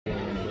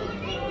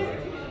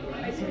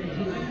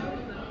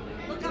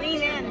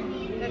Lean in.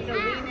 That's a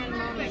lean in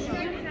moment.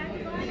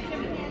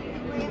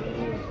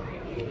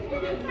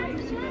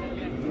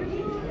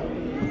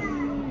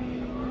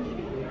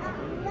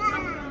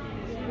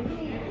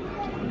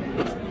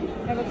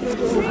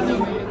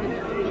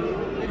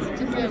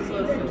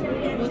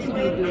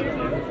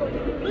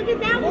 Look at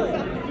that one.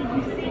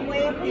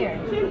 Way up there.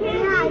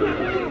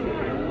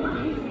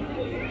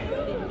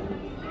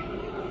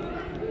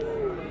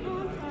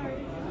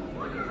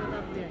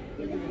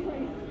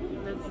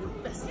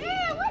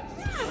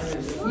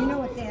 You know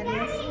what that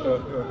is?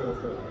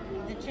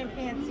 The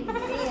chimpanzee dam.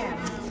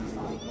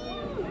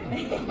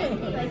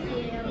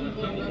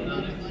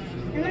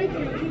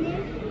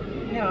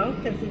 No,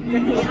 because it's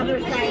on the other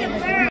side of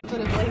the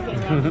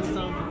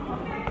room.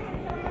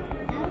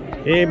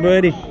 Hey,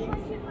 buddy.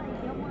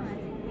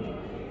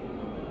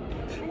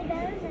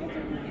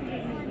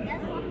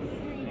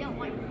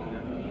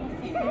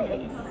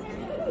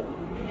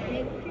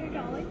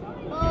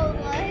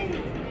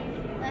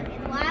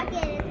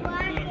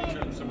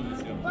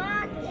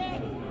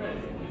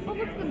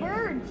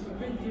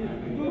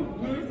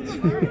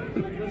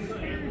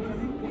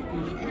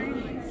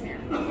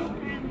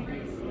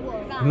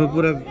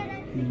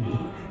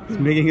 He's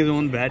making his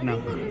own bed now.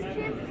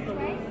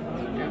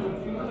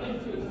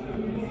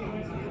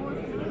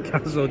 क्या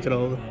सोच रहा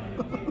होगा?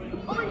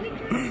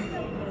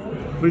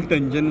 Full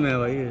tension में है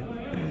भाई ये।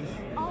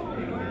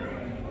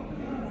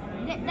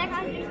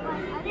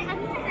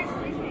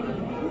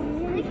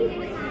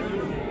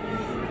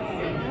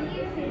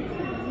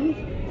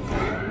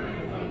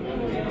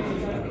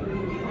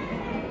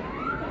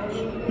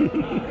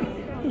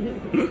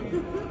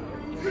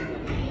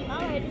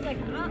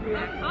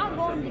 I'll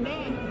go in the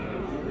bed.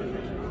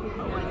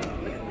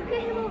 Look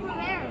at him over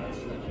there.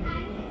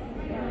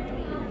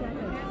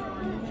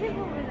 Him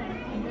over there.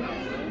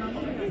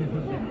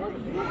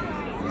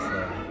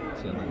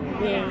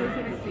 Yeah.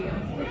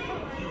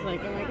 It's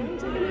like, am I going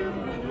to take a nap?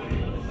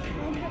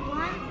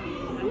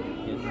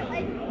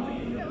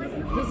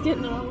 He's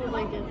getting all the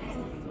blankets.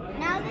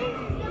 Now this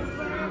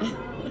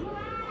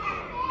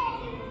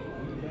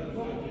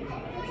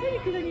Смотри,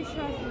 когда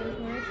несчастная,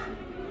 знаешь.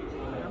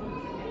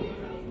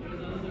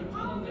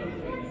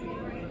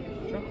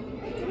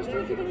 Просто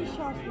какие-то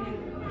несчастные.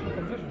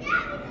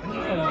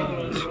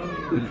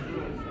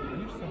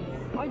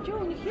 А что,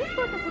 у них есть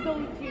куда-то куда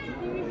уйти? Я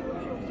не вижу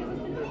вообще. Все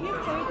остальные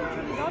есть, а это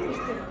что, не дали,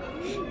 что ли?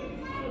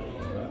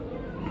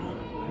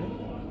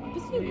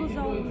 Посмотри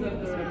глаза у меня,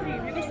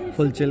 посмотри.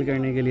 Full chill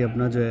करने के लिए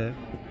अपना जो है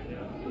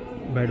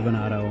bed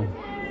बना रहा हो।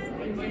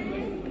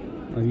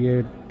 और ये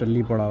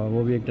टल्ली पड़ा हुआ,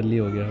 वो भी एक टल्ली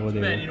हो गया। वो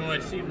देखो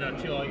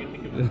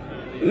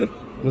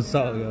गुस्सा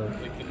हो गया।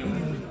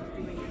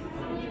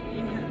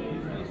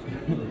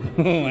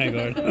 Oh my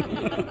god.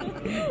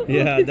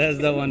 Yeah, that's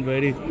the one,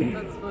 buddy.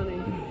 That's funny.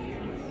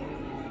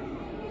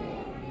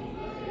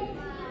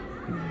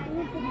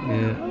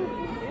 Yeah.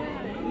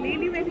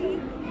 Maybe when he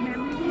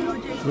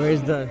Where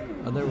is the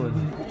other one?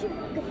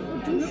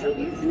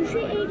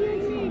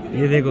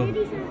 ये देखो,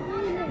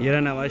 ये रहा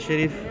नवाज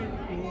शरीफ,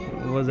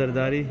 वो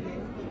जरदारी,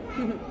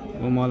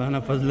 वो मौलाना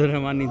फजलुर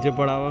रहमान नीचे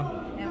पड़ा हुआ,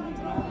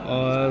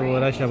 और वो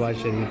रहा शहबाज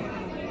शरीफ।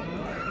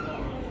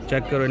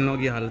 चेक करो इन लोगों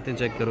की हालतें,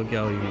 चेक करो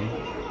क्या हुई है।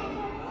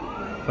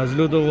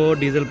 फजलू तो वो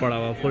डीजल पड़ा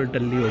हुआ, फुल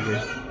टल्ली हो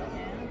गए,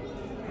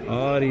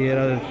 और ये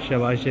रहा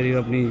शहबाज शरीफ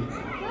अपनी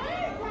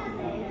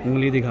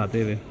उंगली दिखाते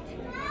हुए।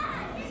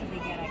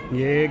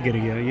 ये गिर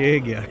गया, ये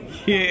गया,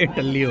 ये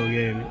टल्ली हो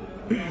गया।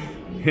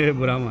 ये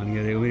बुरा मान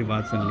गया। देखो मेरी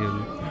बात सुन ली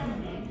उसने।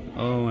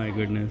 Oh my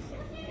goodness.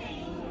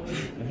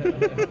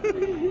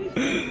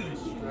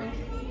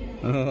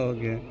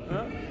 ओके।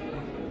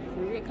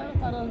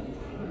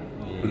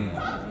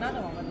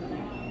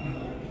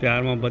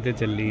 प्यार मोहब्बतें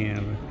चल रही हैं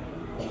यहाँ पे।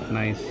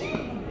 नाइस।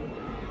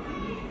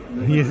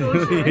 ये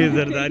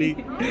जरदारी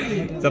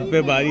सब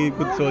पे बारी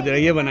कुछ सोच रहा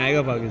है, ये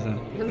बनाएगा पाकिस्तान।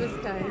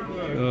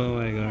 Oh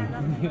my God.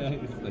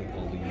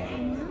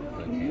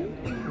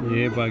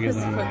 ये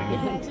पाकिस्तान बनाएगा।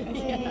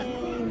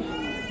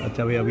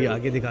 अच्छा भाई, अभी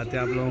आगे दिखाते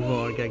हैं आप लोगों को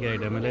और क्या क्या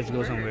आइटम है। Let's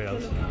go somewhere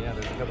else.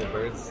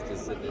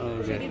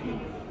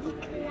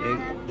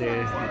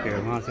 Okay,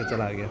 वहाँ से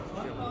चला गया।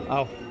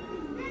 आओ,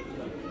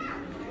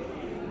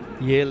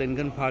 ये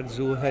लिंकन पार्क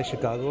ज़ू है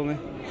शिकागो में।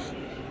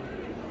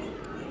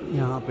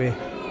 यहाँ पे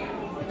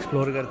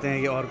एक्सप्लोर करते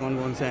हैं कि और कौन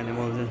कौन से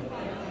एनिमल्स हैं।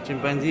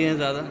 चिंपैंजी हैं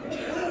ज़्यादा।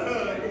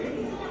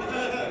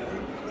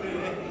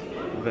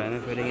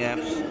 Benefiting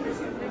apps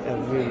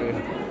everywhere.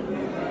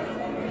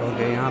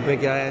 ओके, यहाँ पे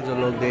क्या है जो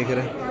लोग देख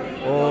रहे हैं?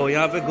 ओह,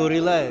 यहाँ पे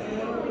गोरिल्ला है।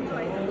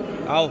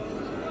 आओ,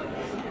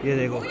 ये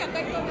देखो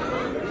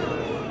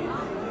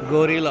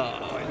gorilla.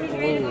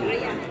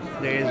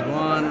 There is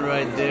one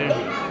right there.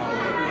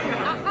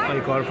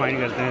 एक और फाइंड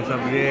करते हैं सब।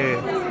 ये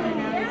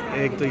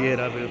एक तो ये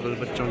रहा बिल्कुल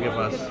बच्चों के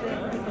पास।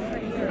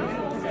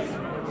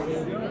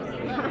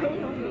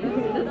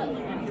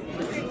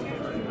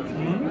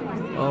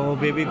 ओह,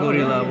 बेबी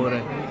गोरिल्ला बोल रहे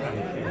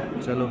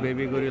हैं। चलो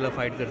बेबी गोरिल्ला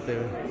फाइट करते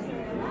हुए।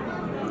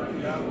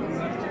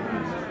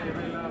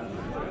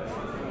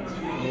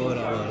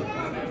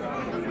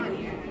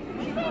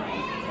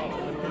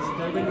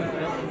 building was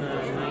built in the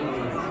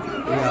 90s.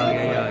 ये आ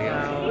गया, ये आ गया।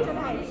 Now,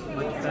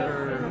 much better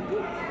it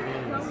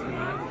is, you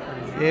know?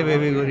 ये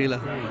बेबी गोरिल्ला।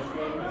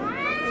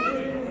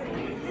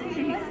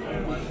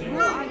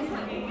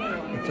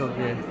 It's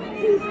okay.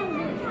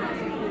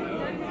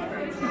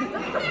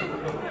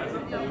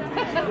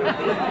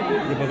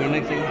 ये पकड़ने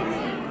चाहिए।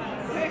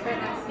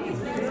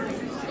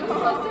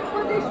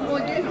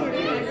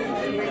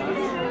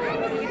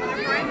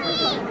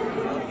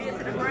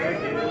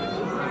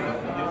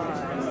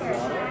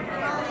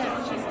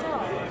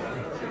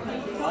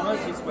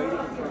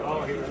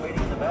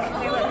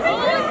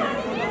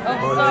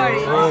 Oh, sorry.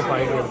 Oh,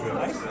 फाइट कर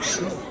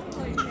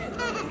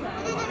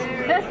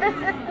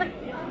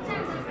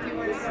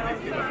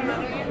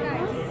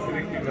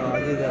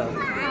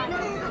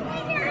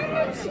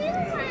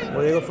वो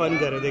देखो फन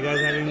कर रहे थे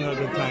guys having a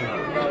good time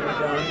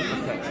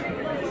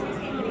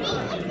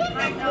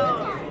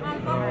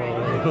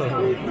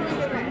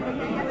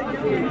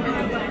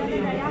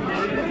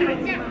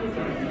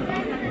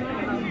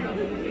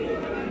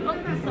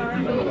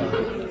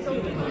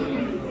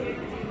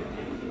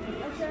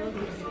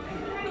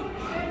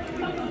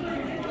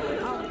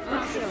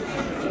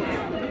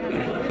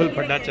full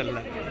फड्डा चल रहा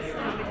है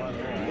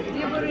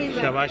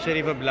शहबाज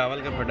शरीफ और बिलावल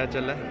का फड्डा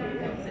चल रहा है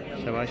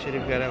शहबाज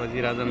शरीफ कह रहा है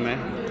वज़ीर आज़म मैं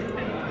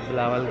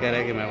बिलावल कह रहा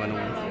है कि मैं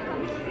बनूँगा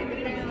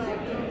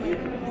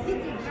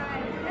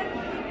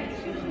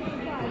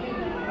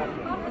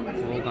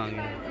वो कहाँ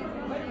गया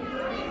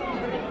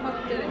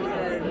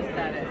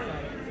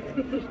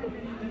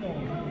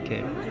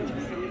okay.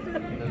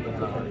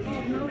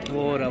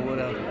 वो रहा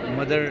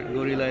मदर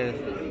गोरिल्ला है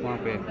वहाँ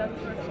पे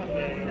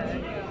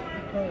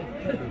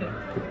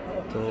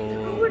तो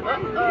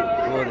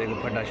वो देखो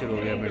फटा शुरू हो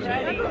गया फिर से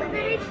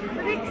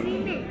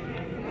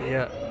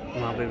या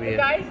वहाँ पे भी है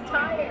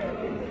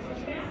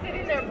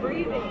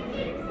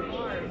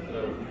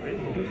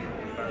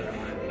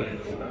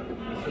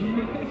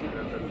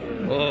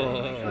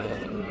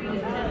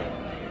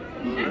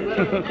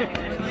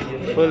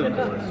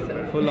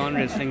फुल ऑन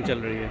रेसलिंग चल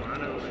रही है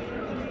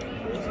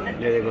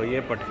ये देखो ये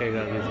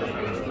पटकेगा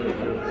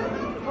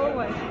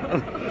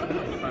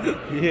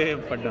ये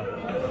पड्डा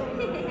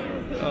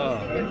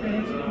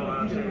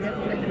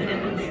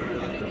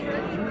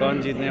कौन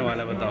जीतने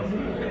वाला बताओ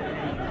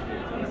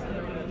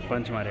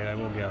पंच मारेगा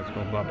वो गया उसको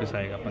वापस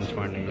आएगा पंच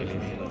मारने के लिए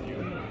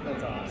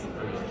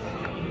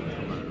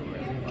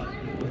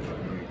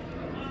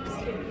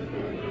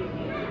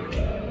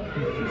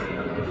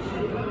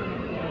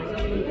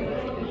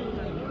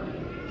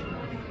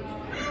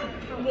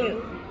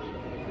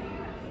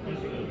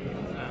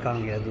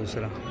कहाँ गया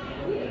दूसरा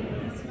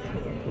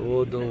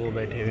वो दो वो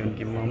बैठे हुए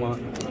उनकी मामा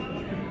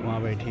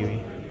वहाँ बैठी हुई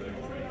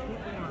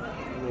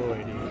वो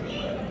बैठी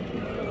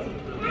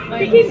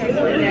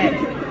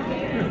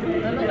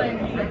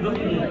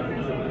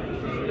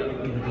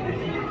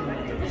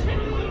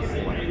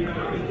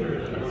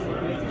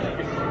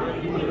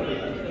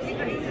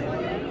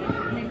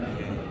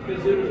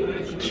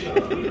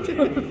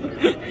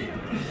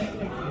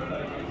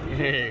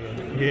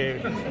ये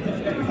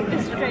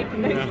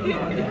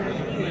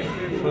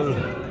फुल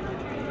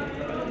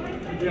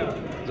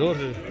जोर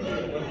से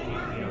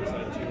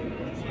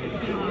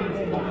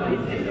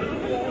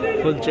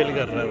फुल चिल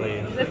कर रहा है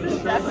भैया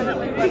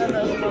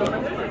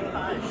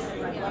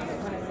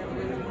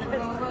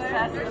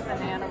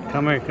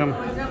come here come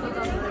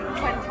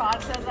When Todd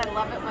says I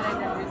love it when I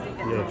do music,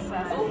 it's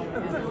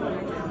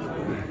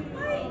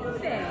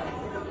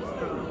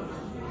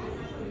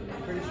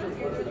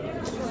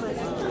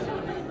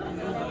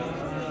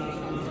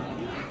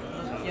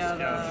Yeah.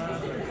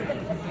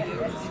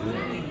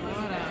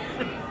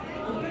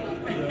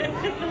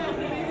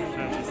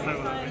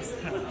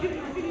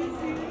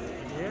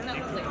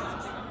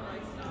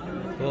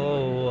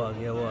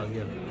 वो आ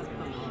गया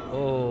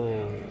ओ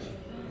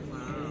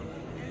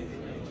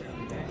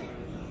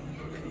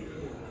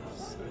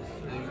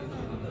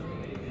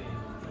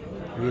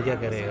ये क्या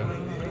करेगा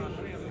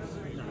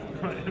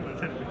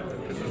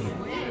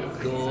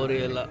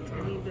गोरिल्ला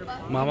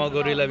मामा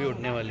गोरिल्ला भी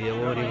उठने वाली है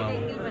वो रही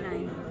मामा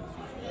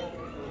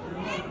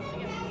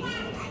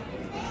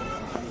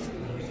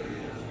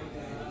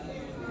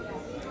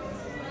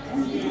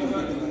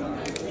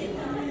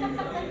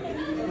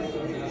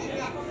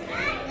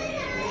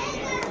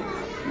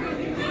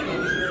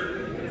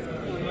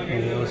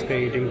उसका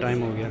ईटिंग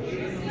टाइम हो गया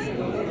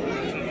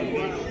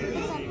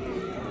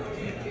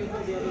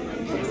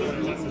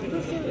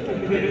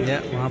या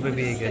वहाँ पे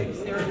भी एक है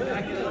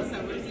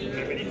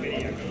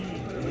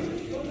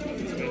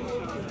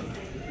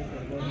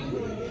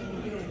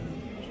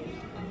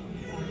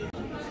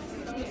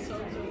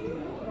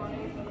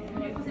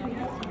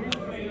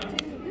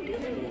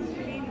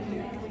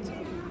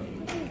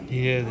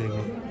ये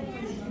देखो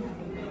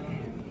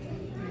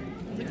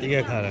ये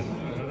क्या खा रहा है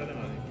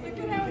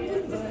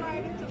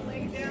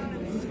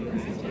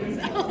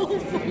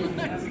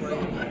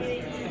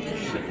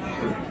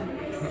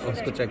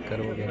उसको चेक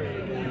करो वो क्या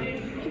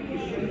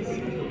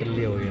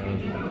बिल्ली हो गया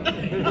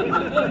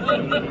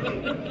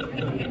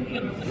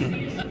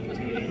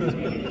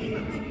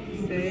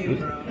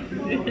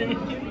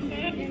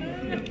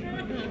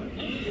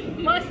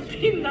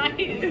Nice.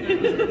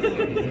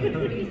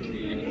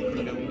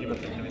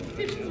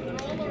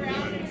 Roll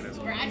around and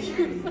scratch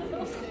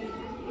yourself.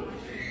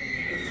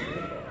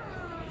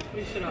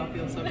 We should all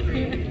feel so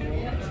free.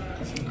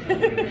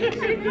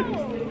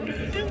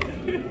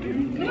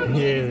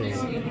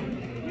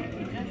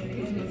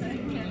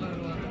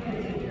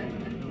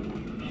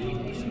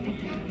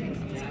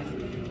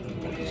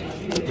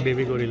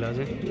 Baby gorillas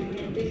है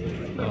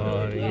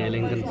और ये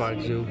लिंकन पार्क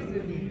जू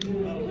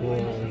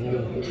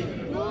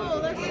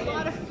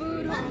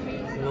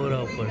वो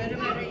रहा ऊपर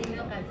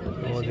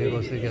वो देखो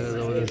उसने क्या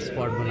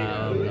स्पॉट बनाया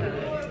हुआ अपना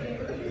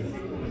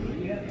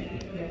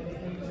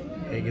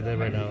एक इधर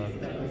बैठा हुआ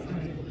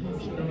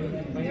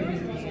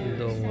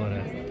दो मोर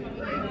है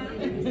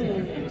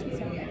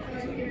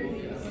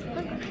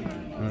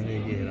हाँ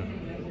ये रहा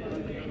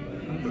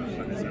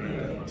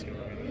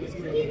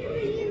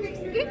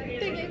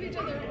They gave each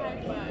other a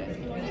high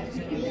five.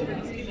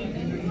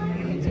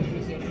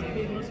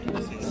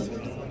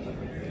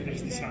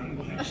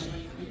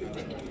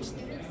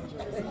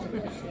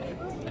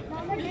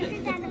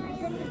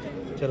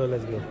 चलो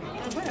लेट्स गो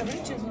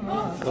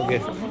ओके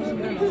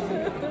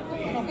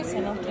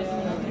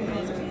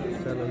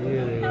चलो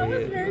ये देखो ये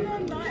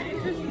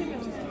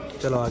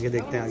चलो आगे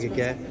देखते हैं आगे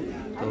क्या है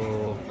तो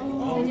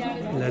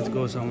let's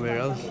go somewhere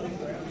else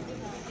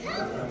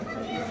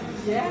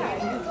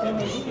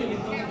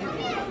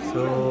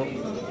so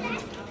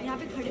यहाँ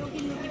पे खड़े होके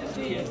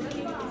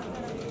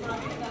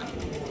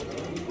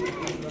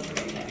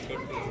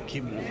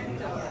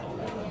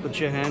put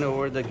your hand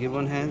over the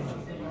given hand.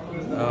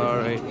 All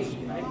right.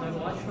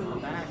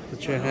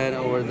 Put your hand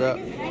over the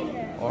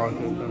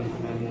given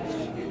hand.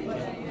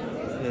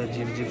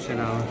 Jeep से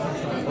ना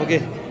ओके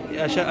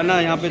अच्छा अन्ना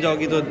यहाँ पे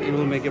जाओगी तो it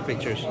will make your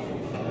pictures.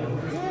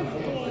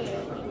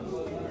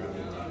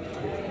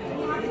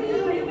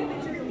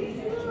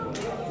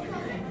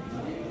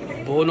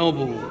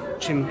 Bonobo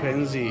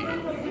chimpanzee.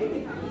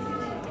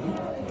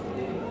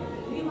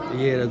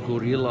 ये रहा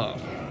gorilla.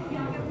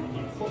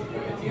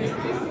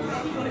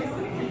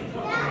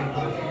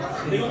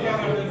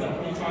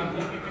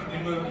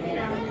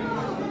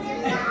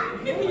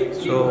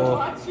 So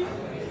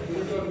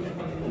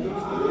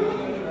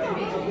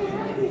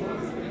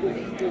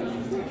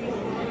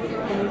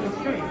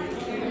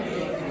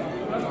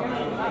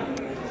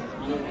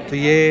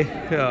ये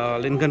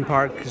लिंकन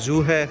पार्क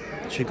जू है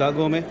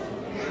शिकागो में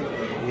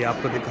ये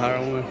आपको दिखा रहा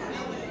हूँ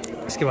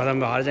मैं इसके बाद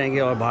हम बाहर जाएंगे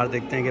और बाहर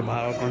देखते हैं कि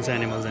बाहर और कौन से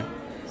एनिमल्स हैं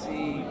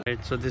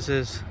right so this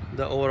is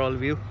the overall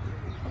view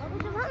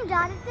जब हम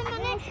जा रहे थे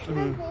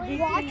मैंने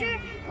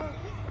वाटर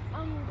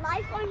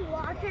लाइफ ऑन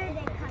वाटर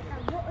देखा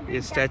था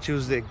ये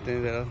स्टैचूज देखते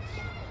हैं ज़रा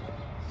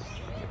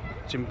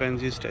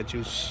चिंपैंजी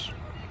स्टैचूज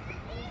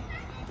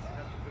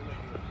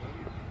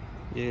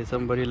ये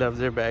somebody left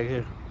their bag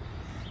here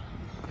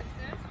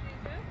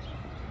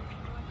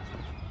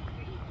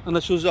ना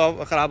शूज़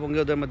ख़राब होंगे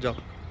उधर मत जाओ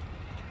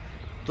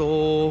तो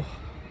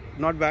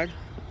नॉट बैड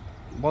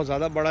बहुत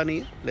ज़्यादा बड़ा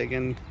नहीं है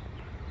लेकिन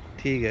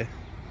ठीक है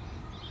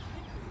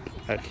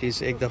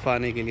एटलीस्ट एक दफ़ा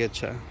आने के लिए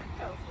अच्छा है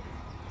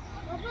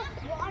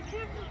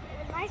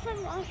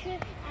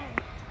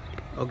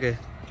ओके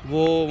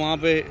वो वहाँ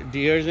पे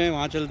डियर्स हैं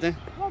वहाँ चलते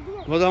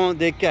हैं वो तो हम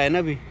देख के आए ना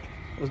अभी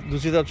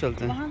दूसरी तरफ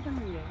चलते हैं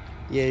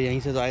ये यहीं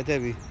से तो आए थे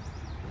अभी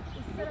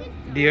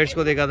डियर्स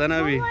को देखा था ना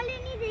अभी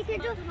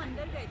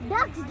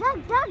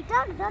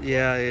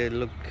या ये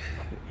लुक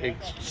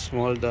एक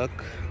small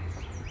duck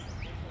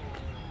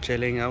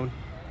chilling out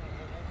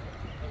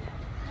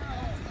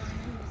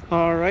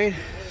alright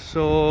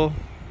so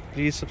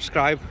please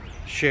subscribe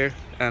share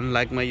and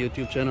like my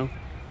YouTube channel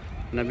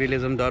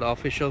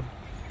nabylism.official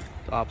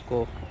तो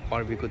आपको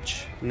और भी कुछ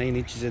नई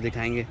नई चीज़ें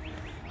दिखाएंगे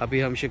अभी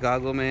हम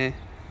शिकागो में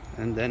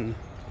एंड देन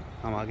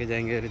हम आगे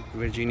जाएंगे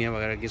वर्जीनिया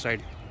वगैरह की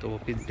साइड तो वो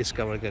भी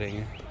डिस्कवर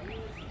करेंगे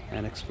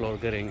एंड एक्सप्लोर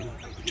करेंगे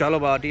चलो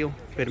बात ही हो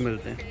फिर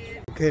मिलते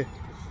हैं ओके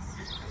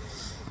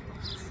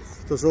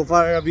तो सो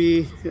फार अभी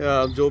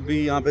जो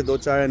भी यहाँ पे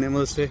 2-4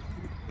 एनिमल्स थे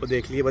वो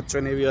देख लिए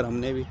बच्चों ने भी और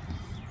हमने भी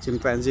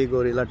चिंपैंजी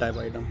गोरिल्ला टाइप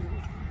आइटम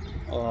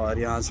और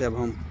यहाँ से अब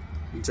हम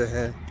जो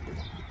है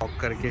वॉक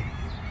करके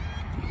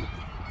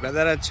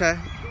वेदर अच्छा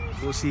है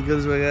वो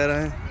सीगल्स वगैरह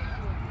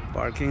हैं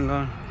पार्किंग का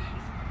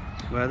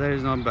वेदर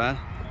इज़ नॉट बैड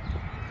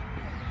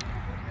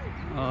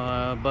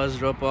बस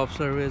drop of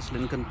service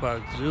Lincoln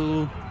park जू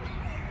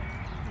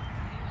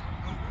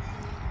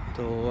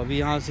तो अभी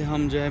यहाँ से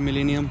हम जो है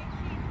मिलेनियम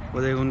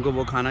वो देखो उनको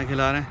वो खाना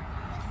खिला रहे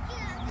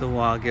हैं तो वो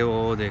आके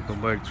वो देखो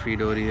बर्ड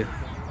फीड हो रही है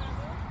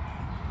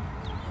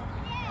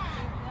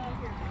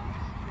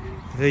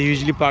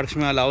यूजुअली पार्क्स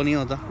में अलाउ नहीं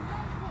होता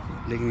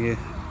लेकिन ये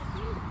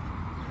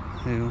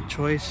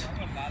चॉइस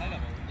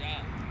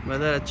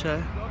वेदर अच्छा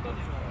है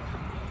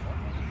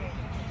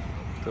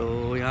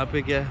तो यहाँ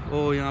पे क्या है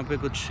ओ यहाँ पे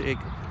कुछ एक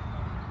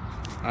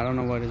I don't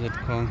know what is it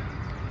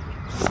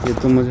called ये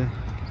तो मुझे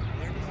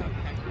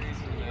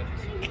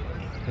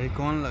भाई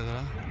कौन लग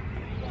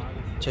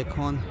रहा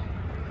चेकॉन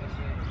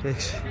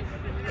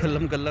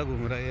कल्लम कल्ला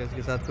घूम रहा है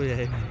इसके साथ कोई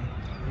है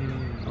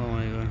ओह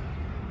माय गॉड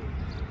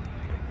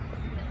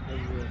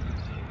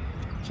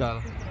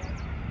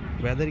चलो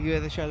वेदर की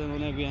वजह से शायद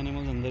उन्होंने अभी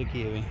एनिमल्स अंदर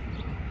किए हुए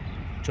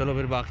हैं। चलो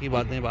फिर बाकी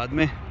बातें बाद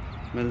में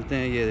मिलते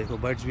हैं। ये देखो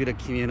बर्ड्स भी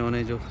रखी हुई हैं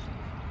इन्होंने जो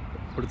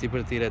उड़ती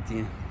फिरती रहती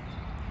हैं।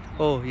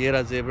 ओह ये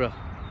रहा ज़ेब्रा,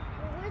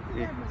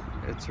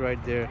 इट्स राइट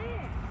देयर।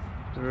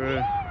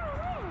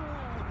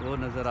 वो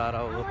नज़र आ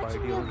रहा होगा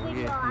पार्टियों को,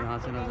 ये यहाँ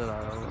से नज़र आ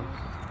रहा होगा।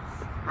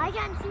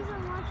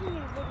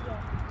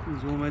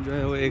 जू में जो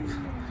है वो एक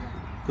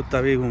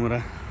कुत्ता भी घूम रहा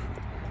है।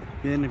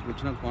 ये नहीं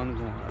पूछना कौन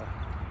घूम रहा है।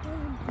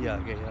 ये आ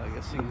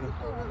गया सिंगल।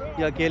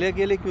 ये अकेले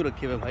अकेले क्यों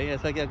रखे हुए भाई,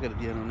 ऐसा क्या कर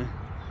दिया इन्होंने?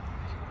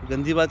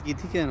 गंदी बात की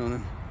थी क्या इन्होंने?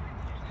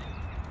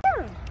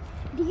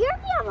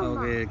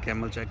 ओके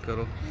कैमल चेक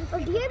करो। और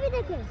डियर भी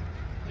देखे।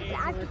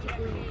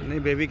 नहीं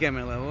बेबी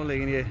कैमल है वो,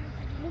 लेकिन ये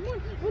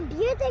वो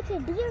डियर देखे।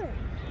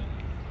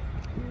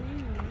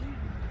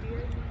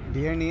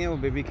 डियर नहीं है वो,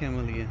 बेबी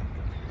कैमल ही है।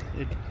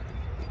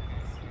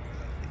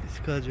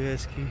 इसका जो है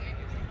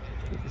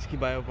इसकी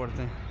बायो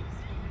पढ़ते हैं।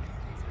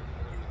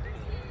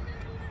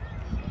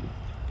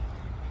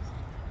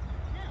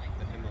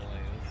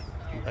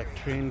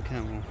 Bactrian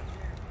camel.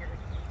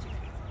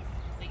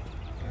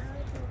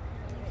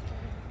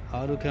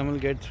 How do camel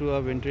get through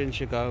a winter in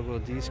Chicago?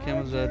 These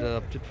camels are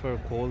adapted for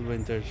cold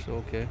winters.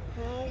 Okay.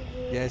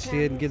 या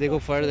इसलिए इनके देखो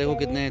फर देखो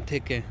कितने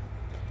थिक हैं।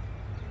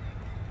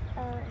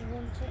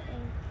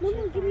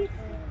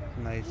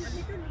 नाइस।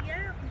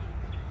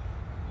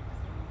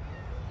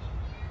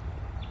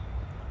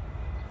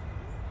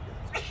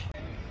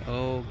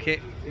 ओके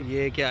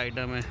ये क्या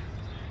आइटम है?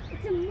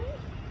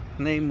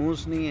 नहीं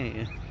मूस नहीं है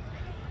ये,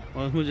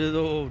 और मुझे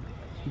तो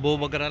वो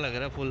बकरा लग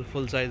रहा है,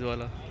 फुल साइज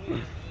वाला,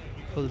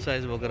 फुल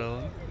साइज बकरा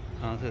हुआ।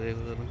 हाँ से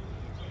देखो ज़रा,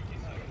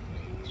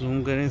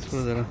 जूम करें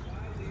इसको ज़रा।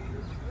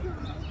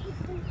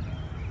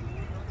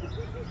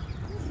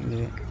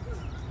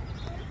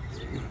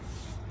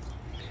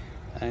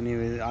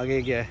 एनीवे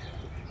आगे क्या है?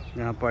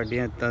 यहाँ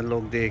पार्टियाँ इतना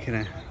लोग देख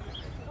रहे हैं।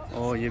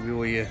 और ये भी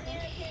वही है,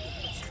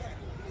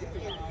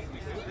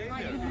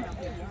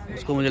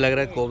 उसको मुझे लग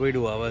रहा है कोविड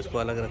हुआ हुआ, इसको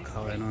अलग रखा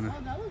हुआ है इन्होंने।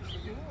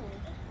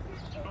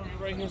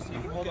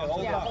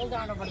 Hold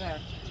on over there.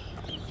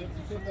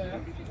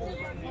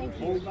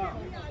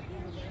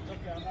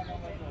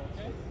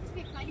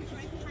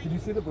 Did you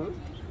see the bird?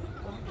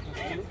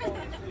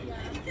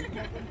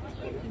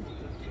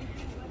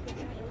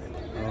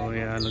 Oh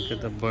yeah, look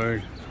at the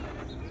bird.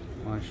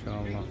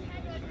 MashaAllah.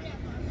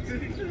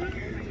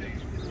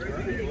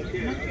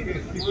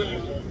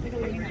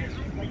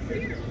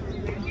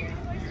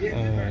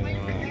 Oh wow.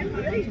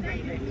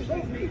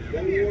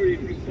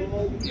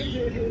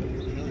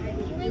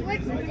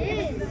 What's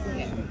this?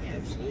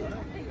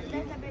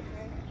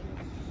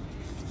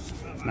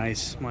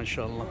 Nice,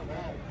 MashaAllah.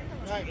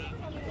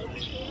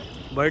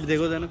 Bird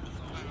देखो देना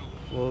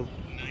वो।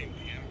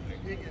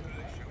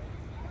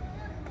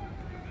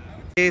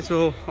 Okay,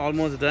 so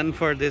almost done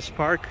for this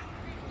park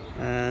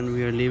and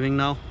we are leaving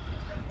now.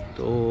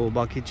 तो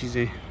बाकी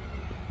चीज़ें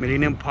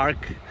millennium park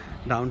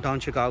downtown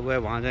Chicago है,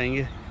 वहाँ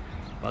जाएंगे।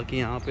 बाकी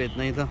यहाँ पे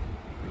इतना ही था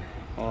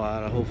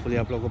और होपफुली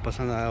आप लोगों को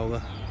पसंद आया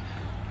होगा।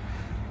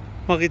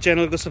 बाकी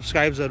चैनल को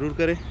सब्सक्राइब ज़रूर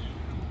करें।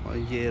 और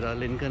ये रहा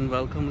Lincoln,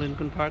 welcome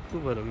Lincoln park to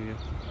Birmingham.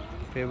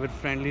 Favourite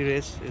friendly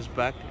race is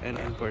back and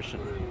in person.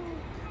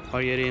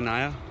 और ये रही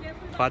नाया,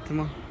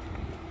 फातिमा।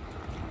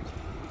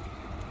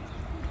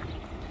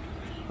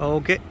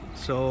 ओके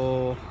सो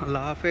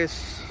अल्लाह हाफिज़,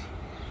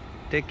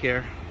 टेक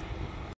केयर।